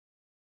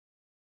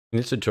In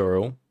this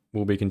tutorial,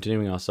 we'll be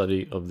continuing our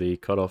study of the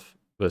cutoff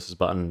versus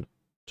button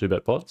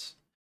 2-bet pots.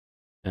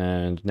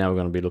 And now we're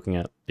going to be looking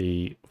at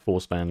the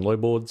 4-span low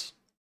boards.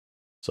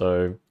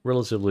 So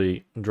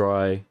relatively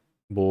dry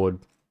board,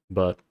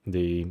 but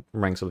the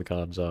ranks of the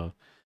cards are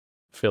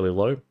fairly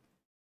low.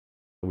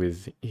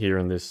 With here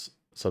in this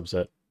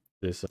subset,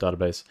 this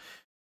database,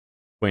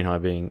 queen high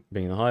being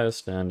the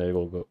highest, and it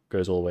all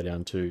goes all the way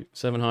down to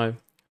 7 high.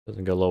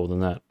 Doesn't go lower than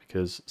that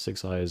because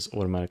 6 high is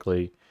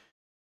automatically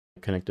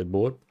a connected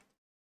board.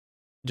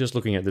 Just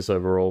looking at this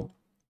overall,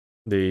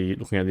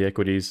 looking at the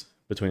equities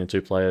between the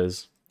two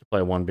players,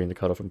 player 1 being the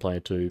cutoff and player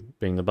 2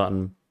 being the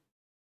button,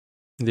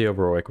 the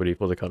overall equity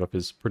for the cutoff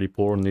is pretty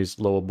poor on these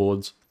lower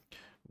boards,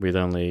 with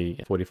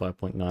only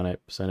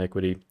 45.98%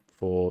 equity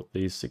for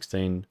these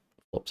 16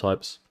 flop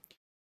types.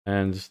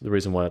 And the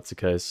reason why that's the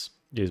case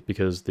is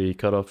because the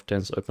cutoff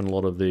tends to open a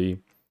lot of the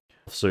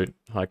offsuit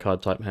high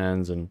card type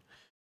hands and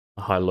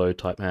high-low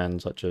type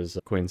hands such as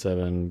Queen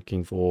 7,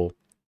 King 4,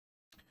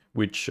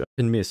 which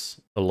can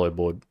miss a low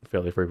board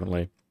fairly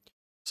frequently.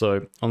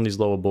 So on these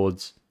lower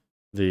boards,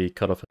 the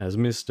cutoff has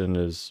missed and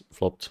has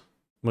flopped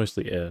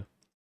mostly air.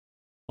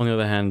 On the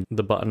other hand,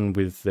 the button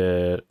with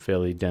their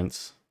fairly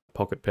dense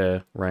pocket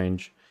pair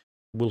range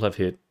will have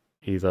hit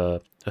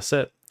either a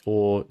set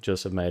or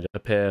just have made a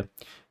pair,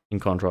 in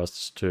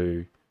contrast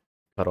to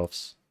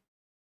cutoff's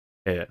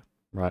air,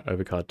 right?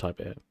 Overcard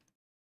type air,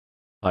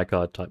 high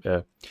card type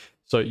air.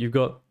 So you've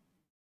got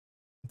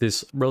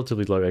this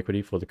relatively low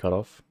equity for the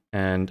cutoff,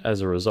 and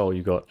as a result,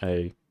 you've got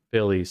a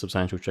fairly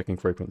substantial checking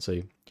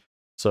frequency.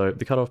 So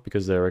the cutoff,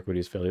 because their equity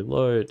is fairly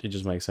low, it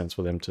just makes sense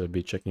for them to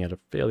be checking at a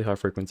fairly high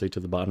frequency to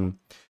the button,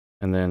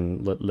 and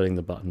then letting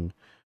the button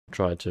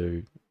try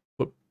to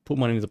put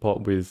money into the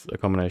pot with a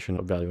combination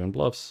of value and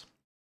bluffs.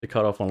 The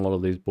cutoff on a lot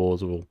of these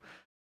boards will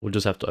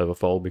just have to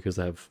overfold because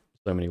they have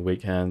so many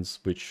weak hands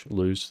which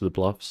lose to the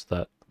bluffs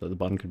that the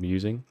button could be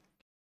using.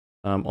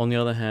 On the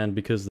other hand,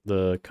 because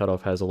the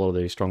cutoff has a lot of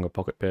the stronger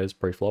pocket pairs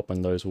pre-flop,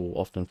 and those will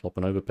often flop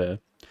an overpair,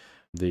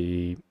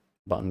 the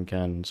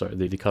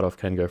cutoff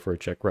can go for a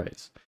check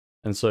raise.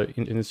 And so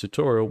in this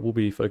tutorial, we'll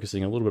be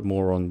focusing a little bit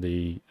more on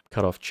the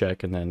cutoff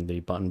check and then the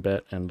button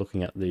bet, and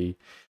looking at the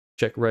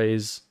check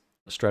raise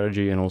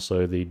strategy and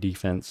also the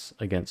defense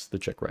against the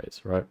check raise,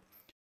 right?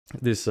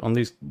 On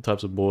these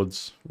types of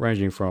boards,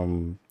 ranging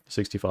from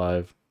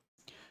 65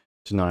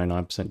 to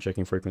 99%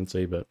 checking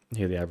frequency, but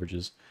here the average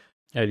is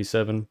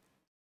 87.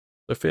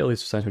 So fairly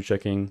substantial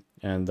checking,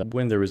 and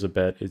when there is a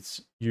bet,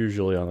 it's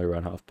usually only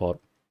around half pot,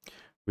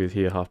 with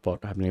here half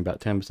pot happening about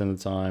 10% of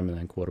the time, and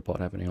then quarter pot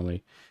happening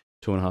only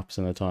 2.5%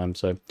 of the time.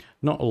 So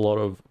not a lot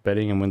of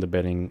betting, and when the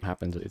betting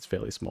happens, it's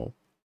fairly small.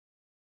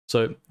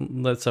 So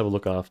let's have a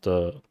look at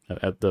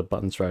the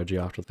button strategy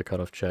after the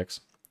cutoff checks.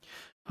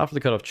 After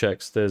the cutoff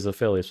checks, there's a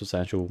fairly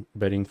substantial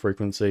betting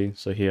frequency.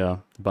 So here,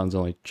 the button's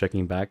only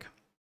checking back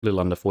a little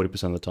under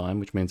 40% of the time,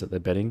 which means that they're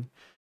betting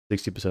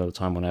 60% of the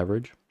time on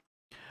average.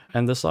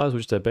 And the size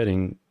which they're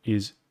betting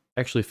is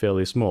actually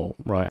fairly small,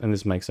 right? And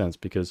this makes sense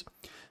because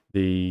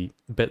the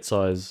bet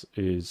size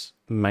is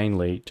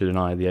mainly to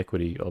deny the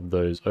equity of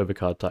those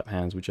overcard type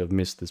hands which have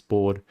missed this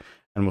board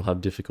and will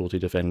have difficulty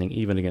defending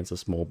even against a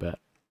small bet.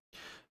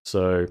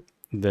 So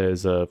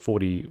there's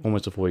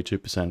almost a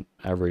 42%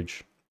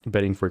 average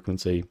betting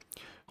frequency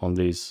on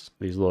these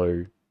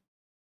low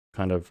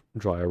kind of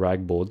drier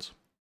rag boards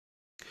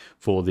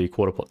for the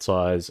quarter pot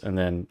size, and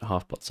then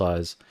half pot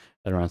size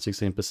at around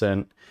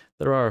 16%.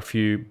 There are a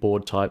few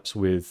board types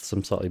with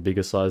some slightly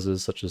bigger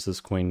sizes, such as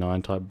this Queen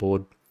 9 type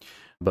board,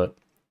 but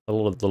a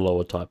lot of the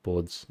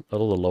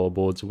lower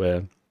boards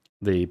where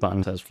the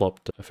button has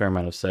flopped a fair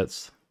amount of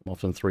sets,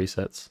 often 3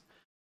 sets,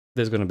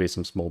 there's going to be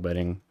some small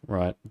betting,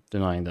 right,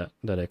 denying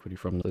that equity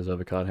from those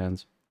overcard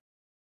hands.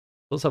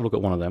 Let's have a look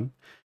at one of them.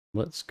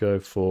 Let's go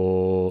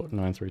for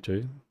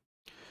 932.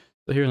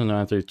 So here in the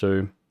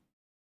 932,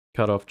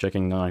 cutoff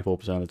checking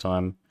 94% of the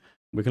time.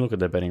 We can look at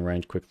their betting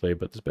range quickly,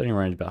 but this betting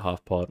range about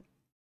half pot,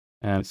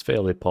 and it's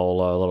fairly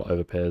polar, a lot of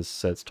overpairs,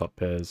 sets, top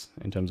pairs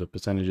in terms of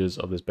percentages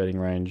of this betting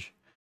range,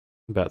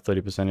 about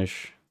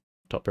 30%-ish,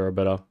 top pair or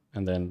better,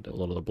 and then a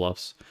lot of the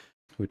bluffs,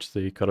 which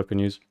the cutoff can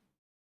use.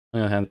 On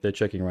the other hand, their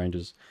checking range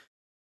is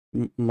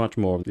much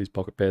more of these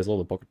pocket pairs. All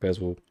the pocket pairs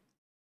will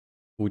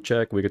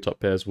check, weaker top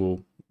pairs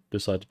will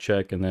decide to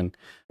check, and then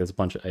there's a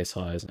bunch of ace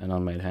highs and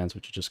unmade hands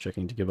which are just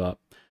checking to give up.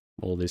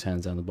 All these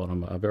hands down the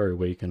bottom are very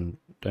weak and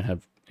don't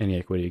have any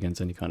equity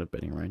against any kind of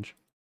betting range.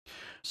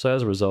 So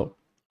as a result,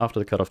 after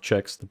the cutoff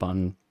checks, the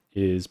button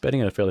is betting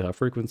at a fairly high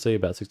frequency,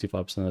 about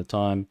 65% of the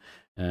time,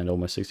 and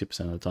almost 60%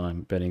 of the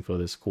time betting for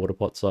this quarter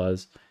pot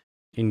size.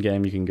 In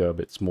game, you can go a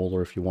bit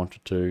smaller if you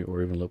wanted to,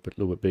 or even a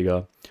little bit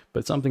bigger,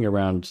 but something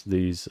around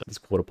this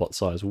quarter pot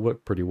size will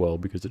work pretty well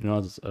because it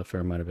denies a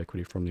fair amount of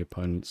equity from the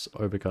opponent's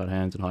overcard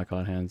hands and high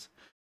card hands,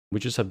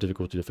 which just have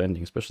difficulty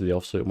defending, especially the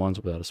offsuit ones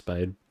without a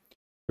spade,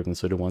 or even the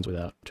suited ones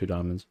without 2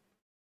 diamonds.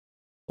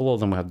 A lot of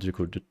them will have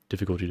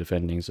difficulty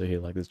defending, so here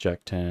like this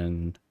Jack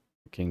 10,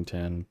 King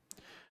 10,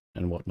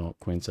 and whatnot,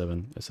 Queen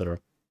 7, etc.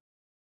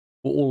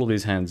 All of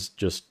these hands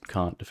just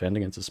can't defend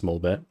against a small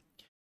bet,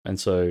 and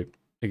so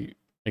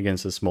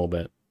against a small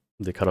bet,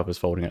 the cutoff is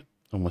folding at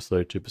almost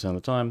 32% of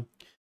the time.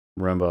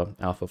 Remember,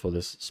 alpha for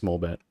this small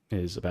bet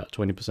is about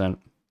 20%.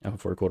 Alpha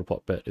for a quarter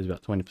pot bet is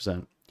about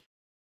 20%.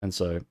 And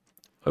so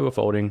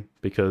overfolding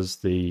because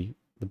the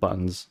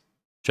button's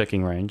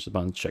checking range, the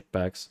button's check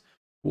backs,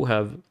 will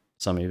have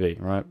some EV,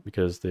 right?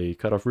 Because the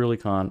cutoff really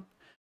can't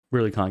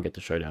get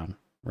to showdown,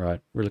 right?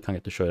 Really can't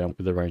get to showdown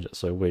with the range that's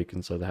so weak,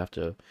 and so they have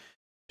to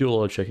do a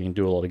lot of checking,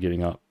 do a lot of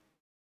giving up.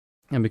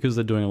 And because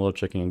they're doing a lot of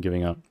checking and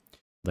giving up,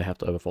 they have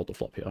to overfold the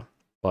flop here.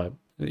 By,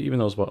 even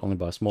though it's only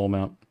by a small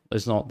amount,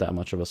 it's not that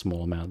much of a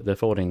small amount. They're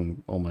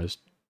folding almost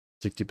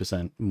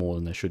 60% more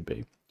than they should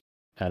be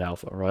at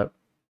alpha, right?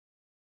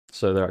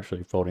 So they're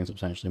actually folding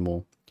substantially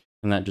more.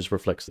 And that just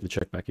reflects the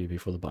check back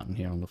EV for the button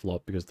here on the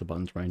flop, because the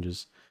button's range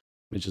is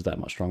just that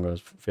much stronger,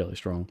 it's fairly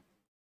strong.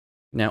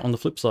 Now on the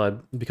flip side,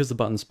 because the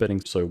button's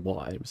betting so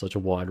wide, with such a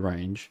wide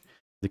range,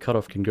 the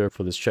cutoff can go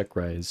for this check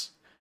raise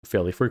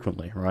fairly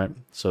frequently, right?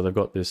 So they've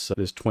got this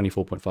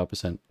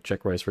 24.5%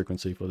 check raise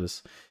frequency for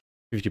this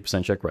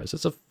 50% check raise.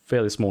 It's a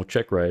fairly small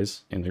check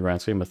raise in the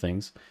grand scheme of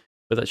things,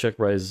 but that check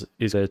raise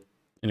is in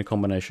a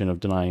combination of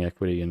denying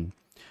equity and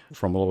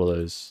from a lot of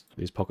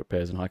these pocket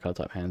pairs and high card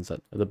type hands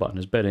that the button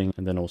is betting,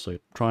 and then also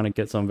trying to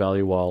get some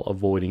value while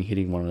avoiding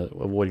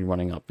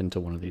running up into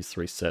one of these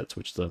three sets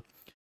which the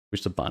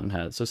button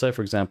has. So say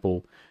for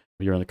example,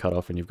 you're in the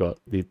cutoff and you've got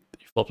you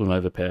flopped an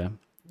overpair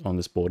on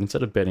this board.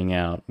 Instead of betting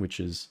out, which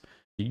is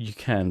you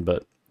can,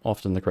 but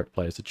often the correct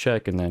play is to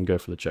check and then go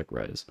for the check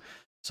raise.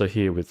 So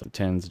here with the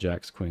tens,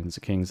 jacks, queens,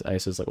 kings,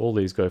 aces, like all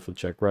these go for the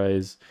check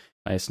raise.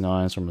 Ace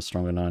nines from a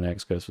stronger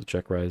 9x goes for the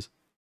check raise.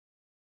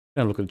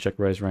 Gonna look at the check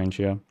raise range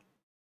here.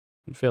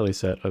 Fairly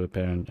set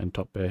overpair and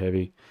top pair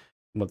heavy.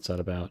 What's that,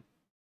 about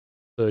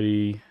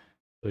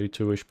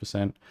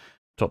 32-ish%?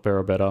 Top pair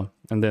or better.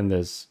 And then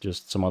there's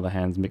just some other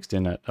hands mixed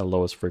in at a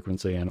lowest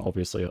frequency, and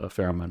obviously a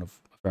fair amount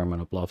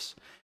of bluffs.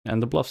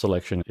 And the bluff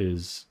selection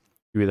is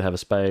you either have a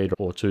spade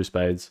or two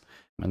spades,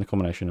 and the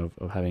combination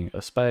of having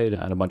a spade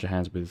and a bunch of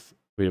hands with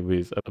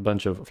a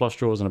bunch of flush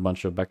draws and a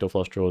bunch of backdoor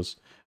flush draws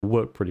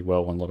work pretty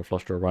well on a lot of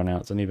flush draw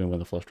runouts. And even when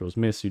the flush draws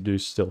miss, you do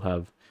still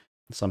have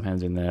some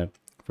hands in there,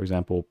 for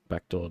example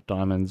backdoor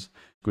diamonds,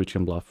 which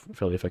can bluff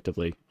fairly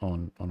effectively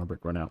on a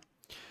brick run out.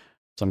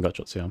 Some gut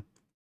shots here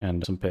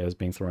and some pairs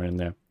being thrown in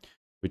there,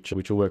 which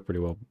will work pretty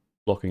well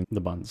blocking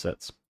the button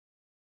sets.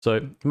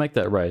 So make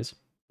that raise.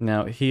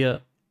 Now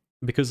here,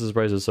 because this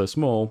raise is so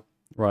small,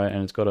 right,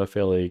 and it's got a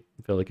fairly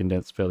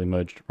condensed, fairly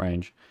merged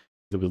range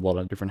with a lot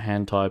of different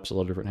hand types, a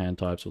lot of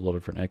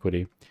different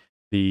equity,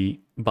 the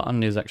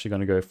button is actually going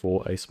to go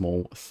for a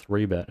small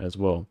 3-bet as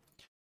well.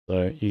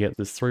 So you get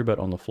this 3-bet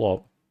on the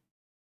flop,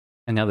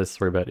 and now this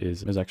 3-bet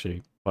is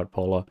actually quite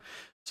polar.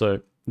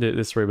 So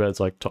this 3-bet's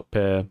like top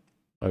pair,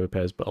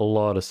 overpairs, but a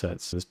lot of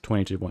sets. There's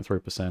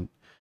 22.3%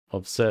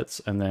 of sets,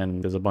 and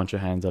then there's a bunch of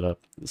hands that are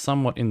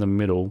somewhat in the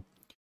middle,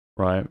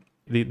 right?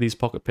 These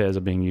pocket pairs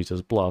are being used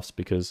as bluffs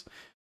because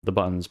the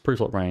button's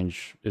preflop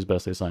range is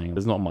basically saying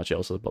there's not much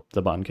else that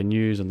the button can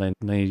use, and they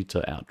need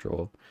to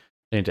outdraw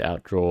an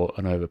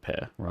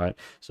overpair, right?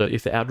 So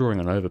if they're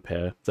outdrawing an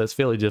overpair, that's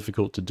fairly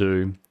difficult to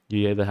do.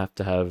 You either have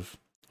to have,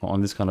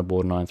 on this kind of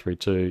board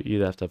 9-3-2, you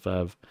either have to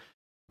have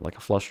like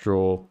a flush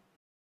draw,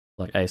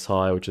 like ace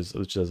high, which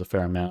there's a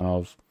fair amount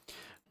of,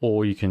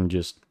 or you can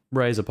just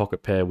raise a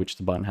pocket pair, which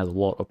the button has a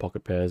lot of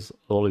pocket pairs.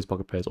 A lot of these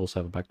pocket pairs also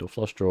have a backdoor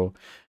flush draw,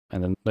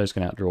 and then those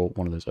can outdraw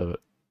one of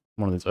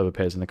those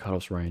overpairs in the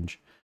cutoffs range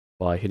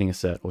by hitting a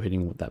set or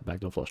hitting with that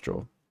backdoor flush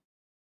draw.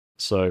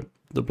 So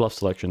the bluff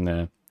selection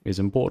there is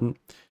important,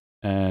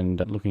 and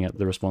looking at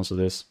the response to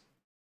this,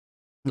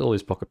 all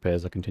these pocket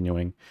pairs are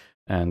continuing,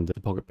 and the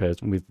pocket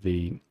pairs with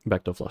the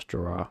backdoor flush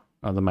draw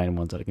are the main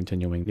ones that are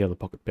continuing. The other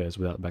pocket pairs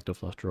without the backdoor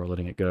flush draw are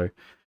letting it go,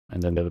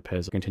 and then the other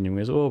pairs are continuing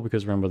as well,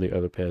 because remember the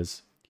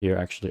overpairs here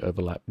actually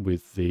overlap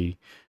with the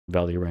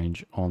value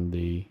range in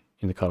the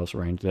cutoffs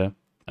range there,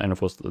 and of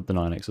course the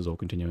 9x is all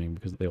continuing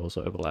because they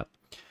also overlap.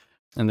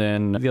 And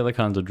then the other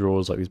kinds of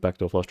draws, like these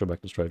backdoor flush draw,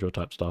 backdoor straight draw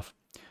type stuff,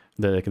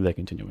 they're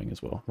continuing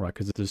as well, right?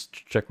 Because this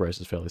check raise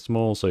is fairly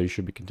small, so you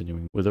should be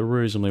continuing with a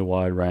reasonably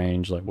wide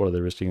range. Like what are they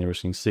risking? They're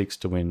risking 6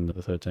 to win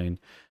the 13.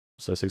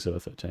 So 6 over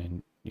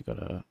 13, you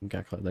gotta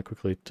calculate that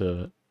quickly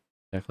to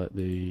calculate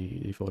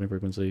the folding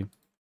frequency.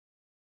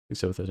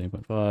 6 over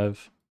 13.5,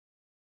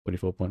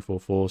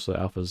 44.44, so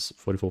alpha's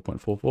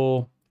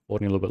 44.44,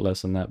 folding a little bit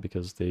less than that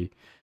because the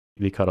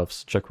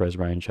cutoff's check raise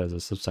range has a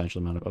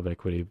substantial amount of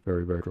equity,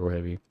 very draw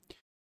heavy.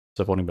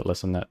 So folding a bit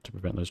less than that to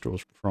prevent those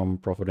draws from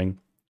profiting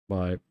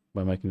by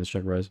making this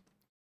check raise.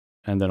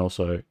 And then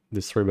also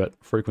this 3-bet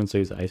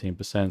frequency is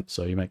 18%,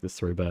 so you make this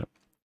 3-bet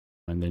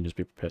and then just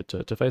be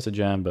prepared to face a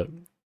jam, but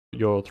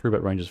your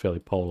 3-bet range is fairly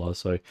polar,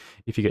 so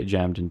if you get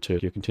jammed into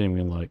it, you're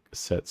continuing like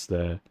sets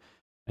there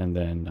and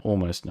then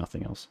almost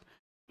nothing else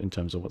in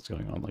terms of what's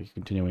going on. Like you're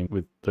continuing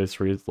with those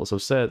three lots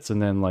of sets, and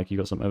then like you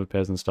got some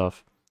overpairs and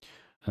stuff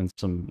and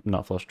some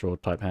nut flush draw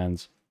type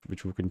hands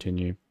which will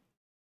continue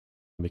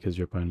because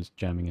your opponent's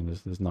jamming in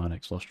this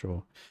 9x flush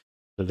draw.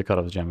 So the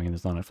cutoff is jamming in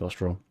this 9x flush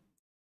draw.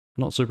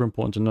 Not super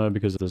important to know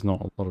because there's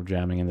not a lot of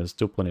jamming and there's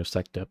still plenty of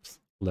stack depth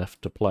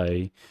left to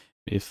play.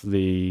 If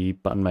the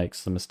button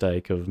makes the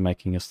mistake of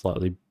making a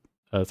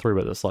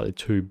 3-bet that's slightly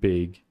too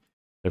big,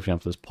 for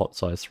example, this pot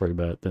size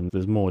 3-bet, then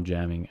there's more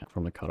jamming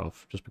from the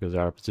cutoff just because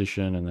they're out of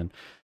position, and then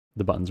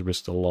the button's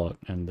risked a lot,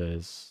 and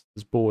this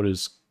board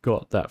has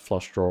got that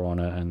flush draw on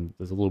it, and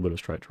there's a little bit of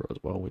straight draw as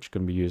well, which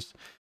can be used.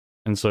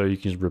 And so you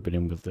can just rip it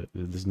in with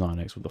this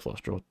 9x with the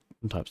flush draw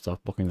type stuff,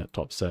 blocking that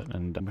top set,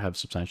 and have a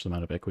substantial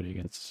amount of equity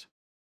against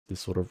this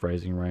sort of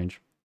raising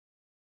range.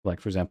 Like,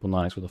 for example,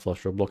 9x with a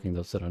flush draw, blocking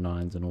the set of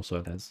 9s, and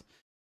also has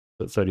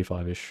that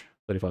 35-ish,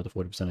 35 to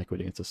 40%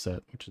 equity against a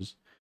set,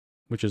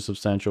 which is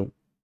substantial.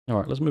 All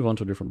right, let's move on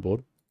to a different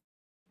board.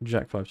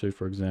 Jack 5-2,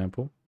 for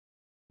example.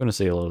 We're going to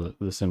see a lot of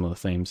the similar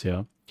themes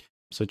here.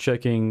 So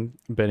checking,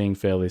 betting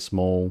fairly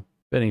small,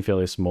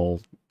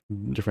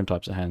 different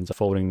types of hands are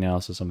folding now,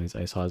 so some of these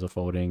ace highs are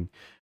folding.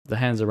 The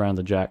hands around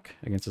the jack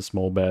against a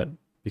small bet,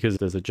 because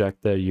there's a jack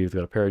there, you've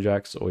got a pair of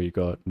jacks, or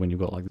when you've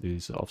got like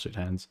these offsuit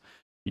hands,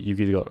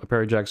 you've either got a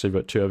pair of jacks, so you've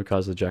got 2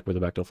 overcards of the jack with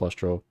a backdoor flush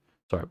draw,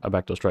 a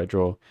backdoor straight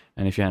draw,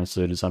 and if your hand's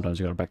suited, sometimes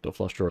you've got a backdoor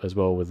flush draw as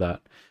well with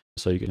that.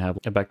 So you can have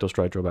a backdoor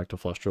straight draw, backdoor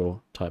flush draw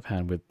type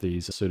hand with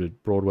these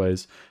suited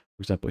broadways.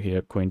 For example,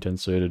 here, Queen 10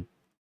 suited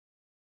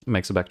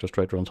makes a backdoor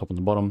straight draw on top and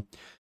the bottom.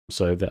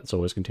 So that's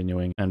always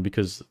continuing. And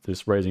because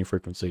this raising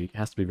frequency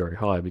has to be very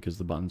high because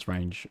the button's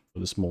range for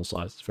the small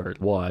size is very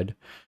wide,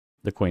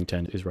 the Queen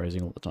 10 is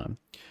raising all the time.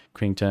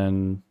 Queen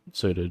 10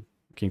 suited,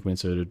 King Queen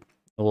suited,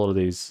 a lot of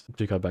these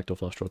 2-card backdoor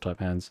flush draw type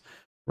hands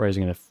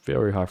raising at a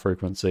very high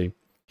frequency.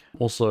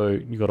 Also,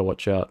 you got to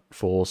watch out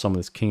for some of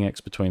this King X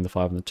between the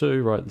 5 and the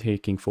 2, right? Here,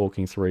 King 4,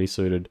 King 3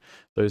 suited.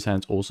 Those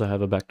hands also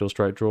have a backdoor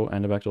straight draw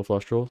and a backdoor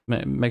flush draw.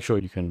 Make sure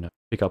you can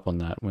pick up on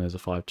that when there's a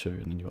 5-2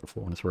 and then you've got a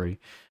 4 and a 3,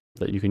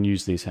 that you can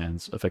use these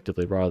hands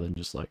effectively rather than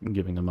just like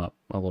giving them up.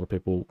 A lot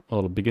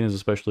of beginners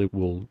especially,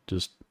 will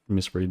just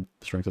misread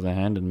the strength of their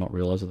hand and not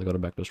realize that they've got a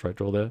backdoor straight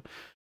draw there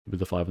with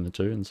the 5 and the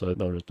 2, and so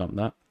they'll just dump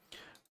that.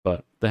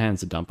 But the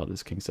hands to dump are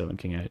this King 7,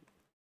 King 8.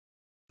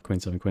 Queen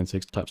 7, Queen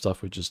 6 type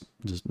stuff, which is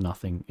just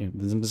nothing.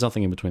 There's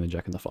nothing in between the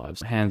jack and the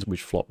 5s. Hands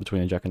which flop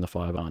between the jack and the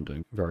 5 aren't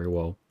doing very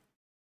well.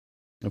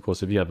 Of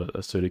course, if you have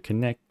a suited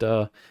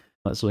connector,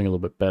 that's doing a little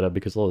bit better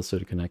because a lot of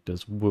suited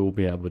connectors will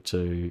be able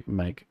to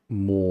make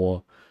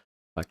more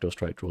backdoor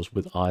straight draws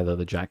with either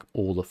the jack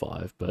or the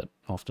 5, but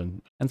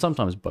often, and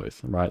sometimes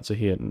both, right? So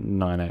here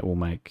 9-8 will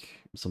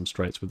make some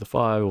straights with the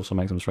 5, also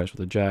make some straights with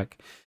the jack.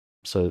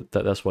 So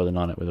that's why the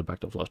 9-8 with a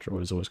backdoor flush draw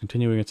is always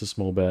continuing. It's a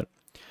small bet.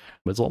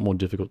 But it's a lot more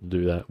difficult to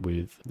do that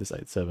with this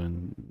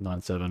 8-7,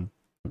 9-7,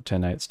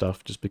 10-8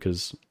 stuff, just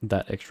because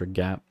that extra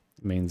gap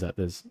means that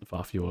there's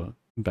far fewer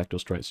backdoor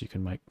straights you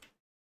can make.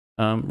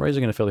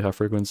 Raising at a fairly high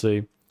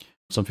frequency,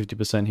 some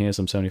 50% here,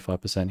 some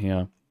 75%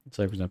 here.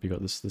 Say, for example, you've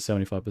got this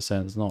 75%.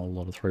 There's not a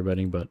lot of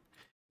 3-betting, but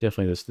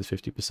definitely this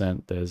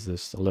 50%. There's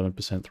this 11%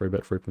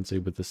 3-bet frequency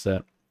with the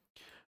set.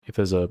 If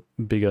there's a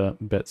bigger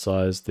bet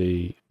size,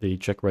 the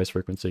check raise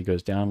frequency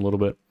goes down a little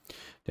bit,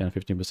 down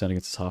 15%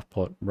 against this half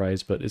pot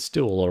raise, but it's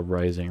still a lot of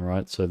raising,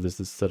 right? So there's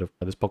this set of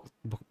this pocket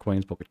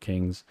queens, pocket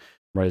kings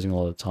raising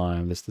all the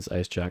time. This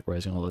ace jack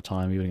raising all the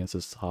time, even against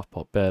this half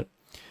pot bet.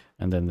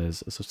 And then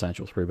there's a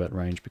substantial 3-bet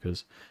range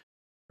because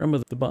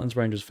remember the buttons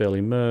range is fairly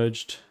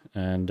merged,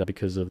 and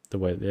because of the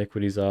way the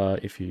equities are,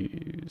 if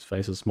you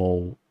face a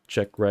small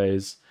check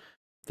raise,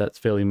 that's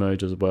fairly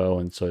merged as well,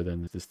 and so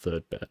then this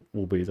 3rd bet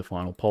will be the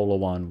final polar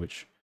one,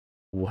 which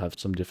will have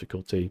some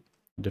difficulty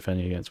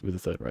defending against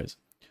with the 3rd raise,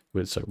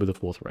 with the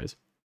 4th raise,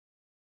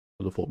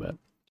 with the 4-bet.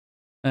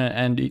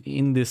 And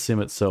in this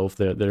sim itself,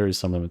 there is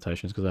some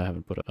limitations because I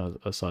haven't put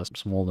a size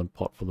smaller than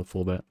pot for the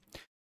 4-bet.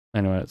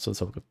 Anyway, so let's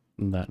have a look at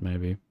that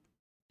maybe.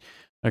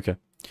 Okay,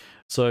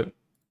 so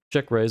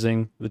check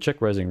raising, the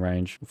check raising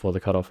range for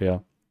the cutoff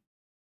here.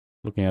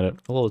 Looking at it,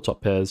 a lot of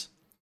top pairs,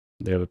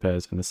 the over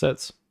pairs, and the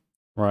sets.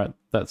 Right,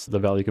 that's the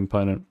value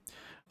component.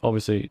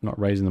 Obviously, not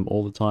raising them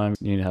all the time.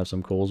 You need to have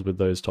some calls with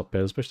those top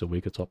pairs, especially the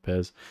weaker top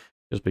pairs,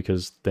 just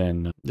because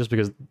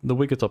the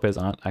weaker top pairs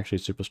aren't actually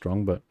super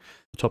strong, but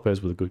the top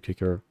pairs with a good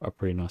kicker are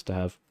pretty nice to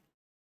have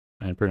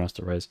and pretty nice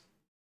to raise.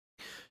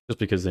 Just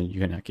because then you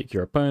can now kick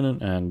your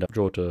opponent and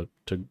draw to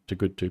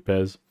good 2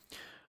 pairs.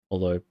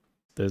 Although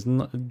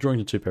drawing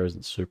to 2 pairs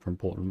isn't super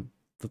important.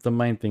 The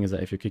main thing is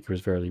that if your kicker is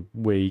very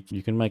weak,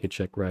 you can make a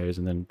check raise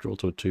and then draw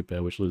to a 2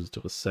 pair, which loses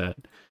to a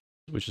set,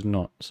 which is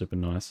not super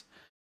nice.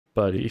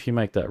 But if you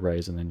make that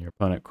raise and then your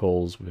opponent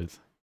calls with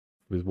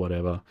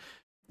whatever,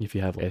 if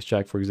you have ace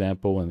jack, for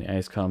example, and the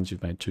ace comes,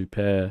 you've made 2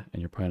 pair,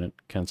 and your opponent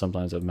can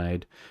sometimes have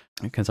made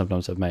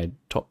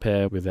top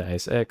pair with the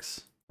ace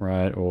X,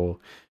 right? Or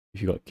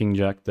if you've got king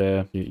jack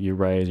there, you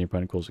raise and your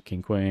opponent calls a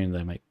king queen,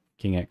 they make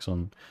king X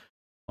on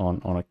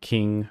a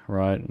king,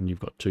 right? And you've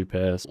got 2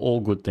 pairs, all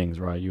good things,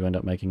 right? You end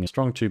up making a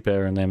strong 2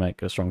 pair and they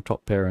make a strong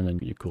top pair, and then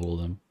you call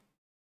them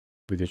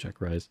with your check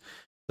raise.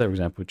 For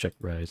example, check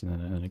raise and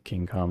then a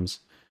king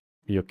comes,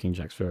 your king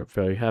jack's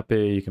very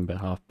happy, you can bet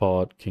half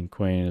pot, king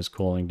queen is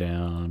calling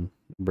down,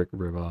 brick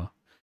river,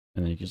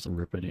 and then you can just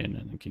rip it in,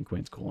 and then king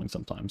queen's calling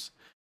sometimes,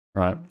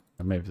 right?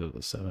 Or maybe there's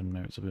a 7,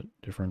 maybe it's a bit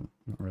different,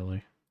 not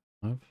really.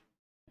 5?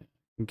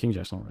 King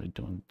Jack's not really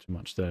doing too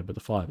much there, but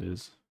the 5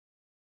 is.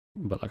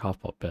 But like half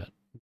pot bet,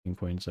 King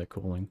Queens they're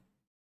calling.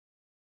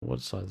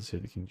 What size is here?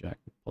 The King Jack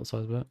pot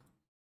size bet?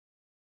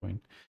 Queen.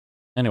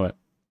 Anyway,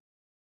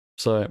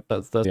 so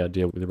that's the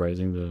idea with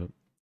raising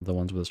the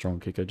ones with a strong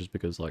kicker, just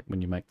because like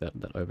when you make that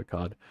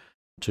overcard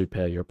 2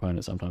 pair, your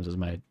opponent sometimes has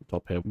made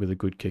top pair with a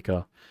good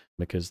kicker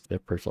because their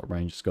preflop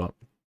range has got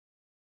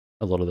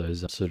a lot of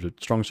those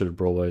strong suited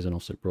broadways and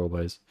offsuit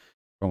broadways,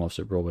 strong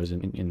offsuit broadways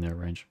in their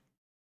range.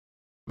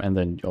 And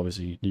then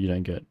obviously you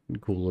don't get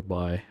cooled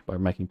by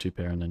making 2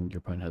 pair and then your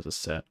opponent has a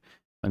set.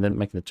 And then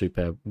making the 2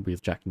 pair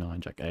with Jack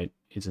 9, Jack 8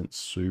 isn't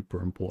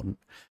super important,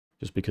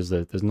 just because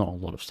there's not a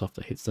lot of stuff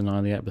that hits the 9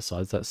 and the 8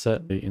 besides that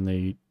set in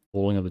the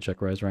falling of the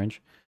check raise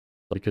range.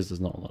 Because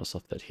there's not a lot of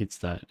stuff that hits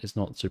that, it's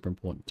not super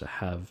important to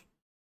have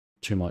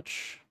too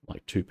much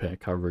like 2 pair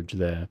coverage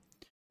there.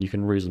 You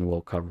can reasonably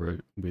well cover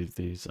it with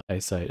these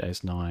ace 8,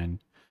 ace 9,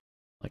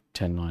 like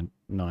 10, 9,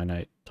 9,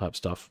 8 type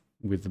stuff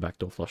with the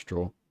backdoor flush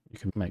draw. You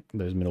can make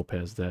those middle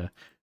pairs there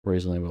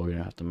reasonably well. You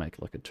don't have to make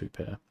like a 2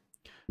 pair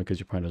because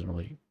your opponent doesn't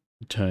really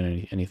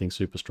turn anything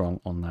super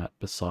strong on that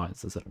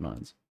besides the set of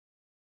 9s.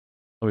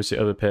 Obviously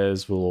other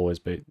pairs will always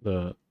beat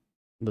the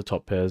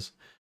top pairs,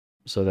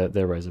 so that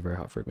their raise a very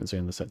high frequency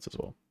in the sets as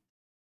well.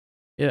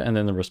 Yeah, and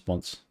then the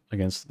response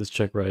against this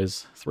check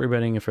raise,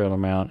 3-betting a fair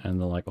amount, and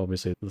like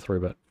obviously the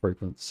 3-bet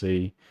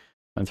frequency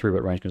and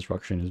 3-bet range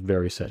construction is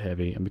very set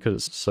heavy, and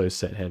because it's so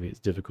set heavy, it's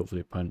difficult for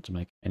the opponent to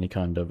make any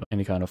kind of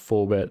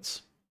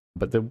 4-bets.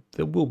 But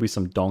there will be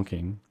some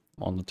donking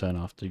on the turn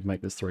after you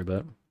make this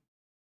 3-bet.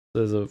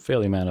 There's a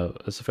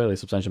fairly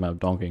substantial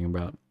amount of donking,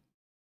 about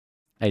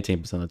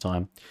 18% of the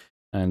time,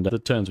 and the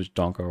turns which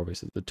donk are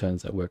obviously the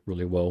turns that work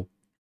really well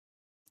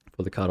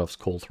for the cutoff's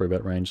call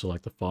 3-bet range, so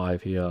like the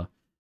 5 here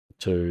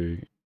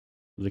to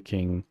the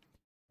king,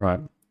 right?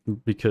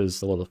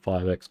 Because a lot of the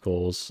 5x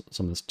calls,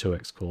 some of this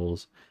 2x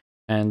calls,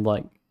 and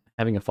like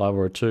having a 5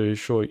 or a 2,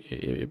 sure,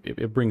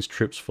 it brings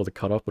trips for the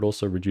cutoff, but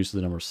also reduces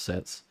the number of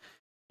sets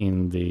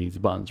in the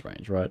button's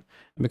range, right?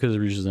 And because it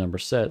reduces the number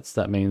of sets,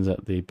 that means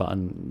that the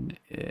button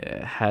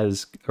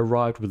has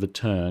arrived to the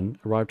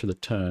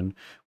turn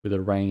with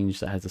a range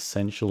that has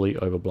essentially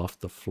overbluffed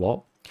the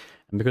flop.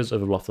 And because it's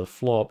overbluffed the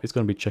flop, it's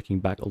going to be checking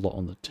back a lot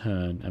on the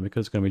turn. And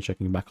because it's going to be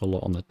checking back a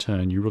lot on the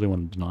turn, you really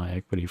want to deny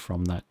equity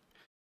from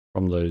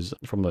those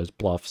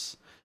bluffs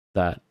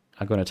that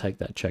are going to take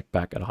that check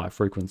back at a high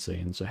frequency.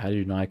 And so how do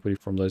you deny equity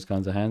from those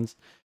kinds of hands?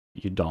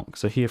 You donk.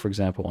 So here, for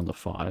example, on the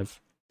 5,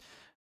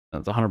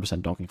 it's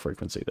 100% donking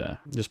frequency there,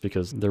 just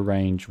because the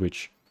range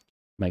which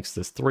makes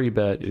this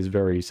 3-bet is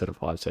very set of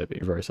 5s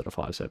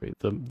heavy,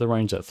 The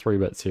range that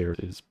 3-bets here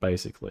is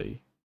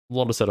basically a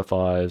lot of set of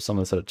 5s, some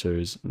of the set of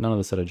 2s, none of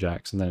the set of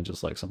jacks, and then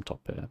just like some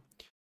top pair.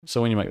 So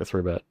when you make the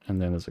 3-bet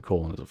and then there's a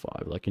call and there's a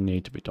 5, like you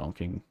need to be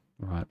donking,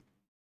 right?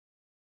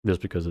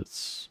 Just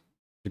because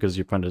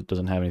your opponent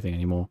doesn't have anything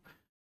anymore.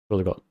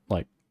 Really got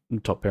like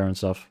top pair and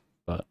stuff,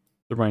 but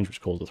the range which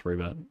calls the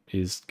 3-bet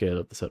is scared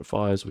of the set of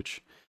 5s,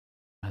 which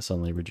has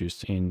suddenly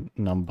reduced in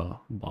number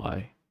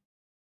by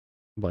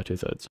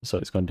 2/3. So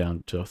it's gone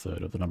down to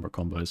 1/3 of the number of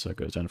combos. So it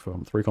goes down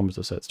from 3 combos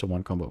of sets to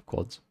 1 combo of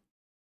quads.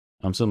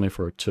 Similarly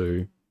for a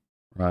 2,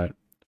 right?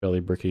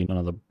 Fairly bricky. None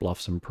of the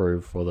bluffs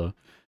improve for the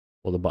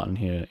button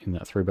here in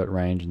that 3-bet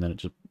range, and then it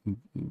just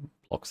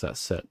blocks that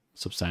set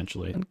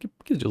substantially and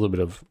gives you a little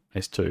bit of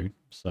ace-2.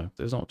 So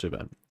it's not too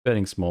bad.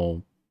 Betting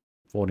small,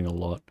 folding a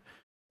lot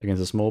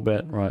against a small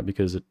bet, right?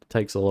 Because it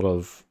takes a lot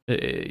of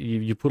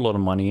you put a lot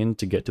of money in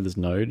to get to this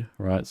node,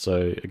 right?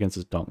 So against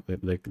this donk,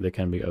 there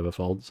can be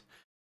overfolds,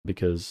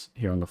 because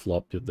here on the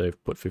flop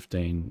they've put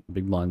 15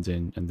 big blinds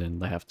in, and then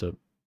they have to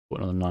put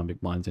another 9 big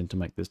blinds in to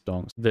make this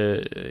donk.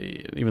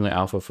 Even the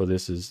alpha for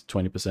this is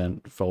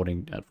 20%,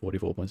 folding at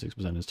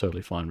 44.6% is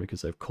totally fine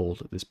because they've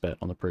called this bet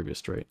on the previous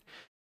street.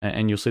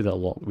 And you'll see that a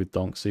lot with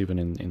donks, even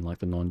in like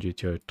the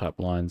non-GTO type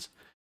lines,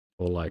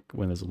 or like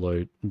when there's a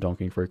low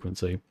donking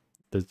frequency,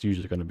 there's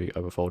usually going to be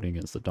overfolding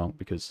against the donk,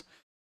 because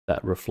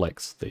that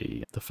reflects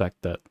the fact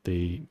that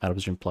the out of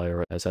position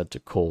player has had to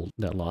call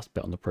that last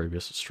bet on the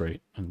previous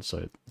street, and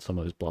so some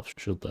of those bluffs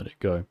should let it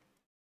go.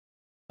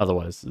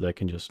 Otherwise they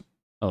can just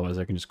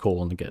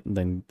call and get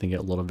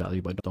a lot of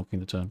value by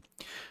donking the turn,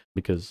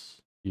 because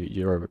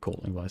you're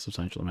overcalling by a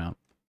substantial amount.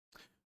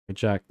 The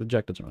jack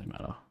doesn't really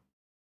matter,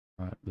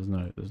 right? There's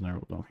no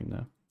real donking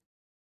there.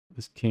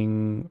 This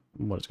king,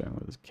 what is going on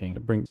with this king?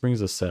 It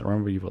brings a set.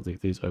 Remember, you've got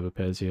these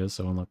overpairs here,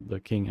 so when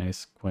the king,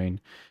 ace, queen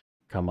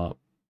come up,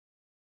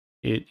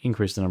 it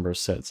increased the number of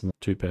sets in the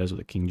 2 pairs with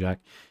the king jack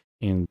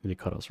in the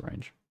cutoff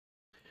range.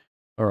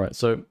 All right,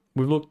 so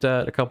we've looked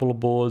at a couple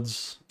of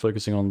boards,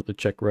 focusing on the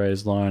check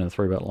raise line and the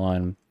 3-bet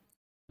line,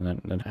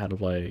 and then how to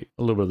play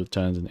a little bit of the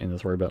turns in the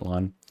 3-bet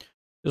line.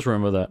 Just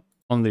remember that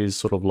on these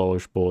sort of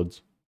lowish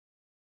boards,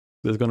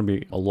 there's going to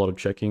be a lot of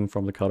checking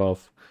from the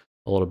cutoff,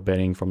 a lot of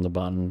betting from the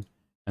button,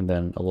 and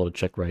then a lot of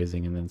check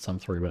raising, and then some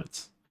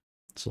 3-bets.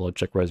 It's a lot of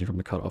check raising from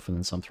the cutoff, and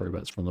then some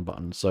 3-bets from the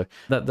button. So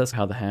that's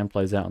how the hand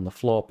plays out on the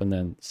flop, and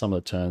then some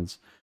of the turns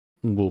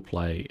will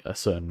play a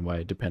certain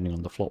way depending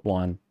on the flop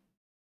line.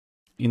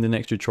 in the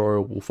next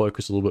tutorial, we'll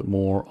focus a little bit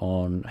more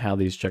on how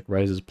these check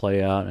raises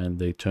play out and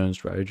the turn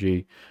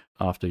strategy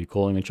after you're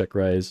calling a check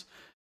raise.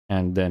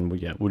 And then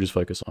we'll just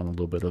focus on a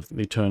little bit of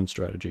the turn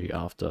strategy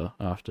after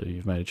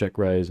you've made a check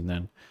raise, and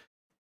then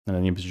the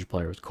in-position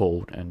player is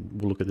called,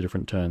 and we'll look at the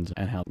different turns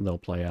and how they'll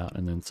play out,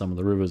 and then some of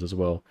the rivers as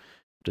well,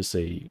 to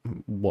see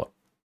what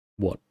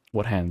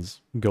hands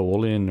go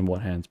all in and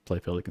what hands play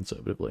fairly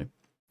conservatively.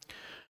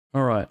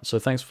 Alright, so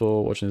thanks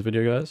for watching this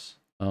video, guys.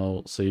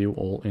 I'll see you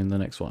all in the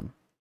next one.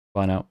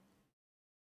 Bye now.